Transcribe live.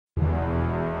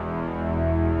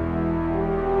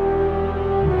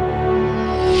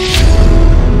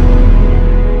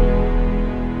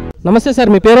నమస్తే సార్,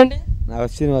 మీ పేరండి? నాకు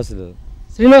శ్రీనివాసులు.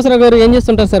 శ్రీనివాసరావు గారు ఏం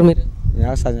చేస్తుంటారు సార్ మీరు?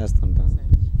 వ్యవసాయం చేస్తుంటాం.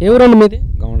 ఏ ఊరండి మీది?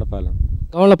 గమనపాలెం.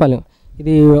 గమనపాలెం.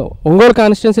 ఇది ఒంగోలు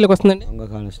కాన్స్టిట్యున్సీలోకి వస్తుందండి.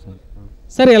 ఒంగోలు కాన్స్టిట్యున్సీ.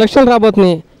 సార్, ఎలక్షన్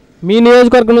రాబోతున్నాయి. మీ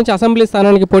నియోజకవర్గం నుంచి అసెంబ్లీ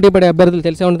స్థానానికి పోటీ పడే అభ్యర్థులు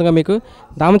తెలిసే ఉంటుందిగా మీకు.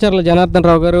 దామచర్ల జనార్దన్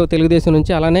రావు గారు తెలుగుదేశం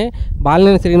నుంచి, అలానే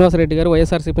బాలినేని శ్రీనివాసరెడ్డి గారు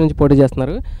వైఎస్ఆర్సీపీ నుంచి పోటీ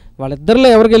చేస్తున్నారు. వాళ్ళిద్దరిలో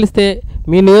ఎవరు గెలిస్తే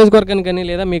మీ నియోజకవర్గానికి కానీ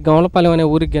లేదా మీ గమనపాలెం అనే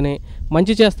ఊరికి కానీ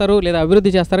మంచి చేస్తారు లేదా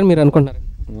అభివృద్ధి చేస్తారని మీరు అనుకుంటున్నారు?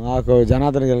 మాకు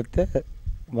జనార్దన్ గెలిస్తే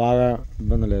బాగా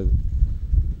ఇబ్బంది లేదు.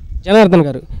 జనార్దన్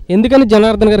గారు ఎందుకని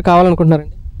జనార్దన్ గారు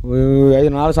కావాలనుకుంటున్నారండి?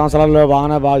 4 సంవత్సరాల్లో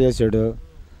బాగా చేశాడు.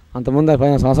 అంతకుముందు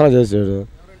 15 సంవత్సరాలు చేశాడు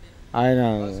ఆయన.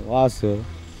 వాసు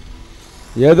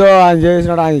ఏదో ఆయన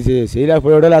చేసినాడు, ఆయన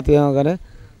చేయలేకపోయాడు లేకపోతే ఏమో, కానీ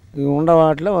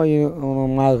ఉండవాటిలో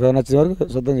మాకు నచ్చిన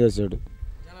వరకు శుద్ధం చేశాడు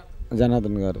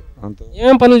జనార్దన్ గారు. అంత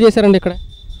ఏమేమి పనులు చేశారండి ఇక్కడ?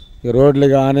 ఈ రోడ్లు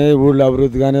కానీ, ఊళ్ళో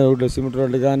అభివృద్ధి కానీ, ఊళ్ళో సిమెంట్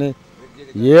రోడ్లు కానీ,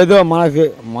 ఏదో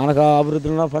మనకు అభివృద్ధి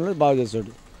ఉన్న పనులు బాగా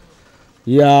చేశాడు.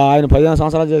 ఇక ఆయన 15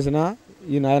 సంవత్సరాలు చేసినా,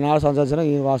 ఈయన 4 సంవత్సరాలు చేసినా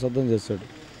ఈయన బాగా శుద్ధం చేశాడు.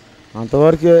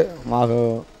 అంతవరకే మాకు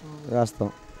వేస్తాం.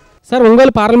 సార్,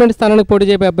 ఒంగోలు పార్లమెంట్ స్థానానికి పోటీ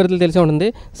చేసే అభ్యర్థులు తెలిసి ఉంటుంది.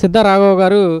 సిద్ధారాఘవ్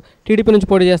గారు టీడీపీ నుంచి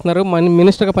పోటీ చేస్తున్నారు.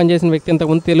 మినిస్టర్గా పనిచేసిన వ్యక్తి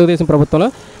ఇంతకుముందు తెలుగుదేశం ప్రభుత్వంలో.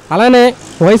 అలానే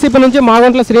వైసీపీ నుంచి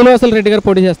మాగంట్ల శ్రీనివాసరెడ్డి గారు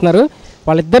పోటీ చేస్తున్నారు.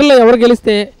 వాళ్ళిద్దరిలో ఎవరు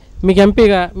గెలిస్తే మీకు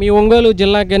ఎంపీగా మీ ఒంగోలు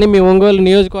జిల్లాకు కానీ మీ ఒంగోలు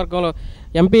నియోజకవర్గంలో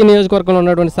ఎంపీ నియోజకవర్గంలో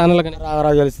ఉన్నటువంటి స్థానాలు కానీ?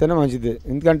 రాఘరావు గెలిస్తేనే మంచిది.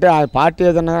 ఎందుకంటే ఆయన పార్టీ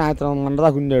ఏదన్నా కానీ ఆయన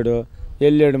మండదాకా ఉన్నాడు,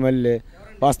 వెళ్ళాడు, మళ్ళీ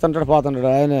వస్తుంటాడు పోతుంటాడు.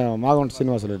 ఆయన మాగంట్ల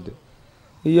శ్రీనివాసరెడ్డి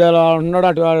ఇవాళ ఉన్నాడు,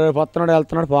 అటు వస్తున్నాడు,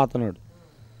 వెళ్తున్నాడు, పోతున్నాడు.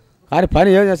 కానీ పని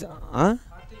ఏం చేస్తా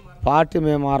పార్టీ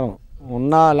మేము మారం,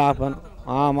 ఉన్నా లేకపోయినా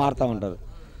మారుతూ ఉంటారు.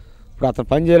 ఇప్పుడు అతను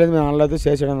పని చేయలేదు, మేము అనలేదు,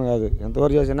 చేసేయడం కాదు.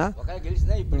 ఎంతవరకు చేసినా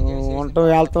ఉంటాం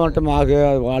వెళ్తాం అంటే మాకు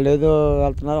వాళ్ళు ఏదో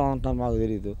వెళ్తున్నారు ఉంటాం, మాకు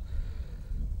తెలియదు.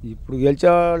 ఇప్పుడు గెలిచే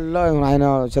వాళ్ళు ఆయన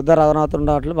సిద్ధ రఘునాథ్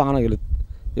ఉండేవాళ్ళు బాగానే గెలుస్తుంది,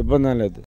 ఇబ్బంది ఏం లేదు.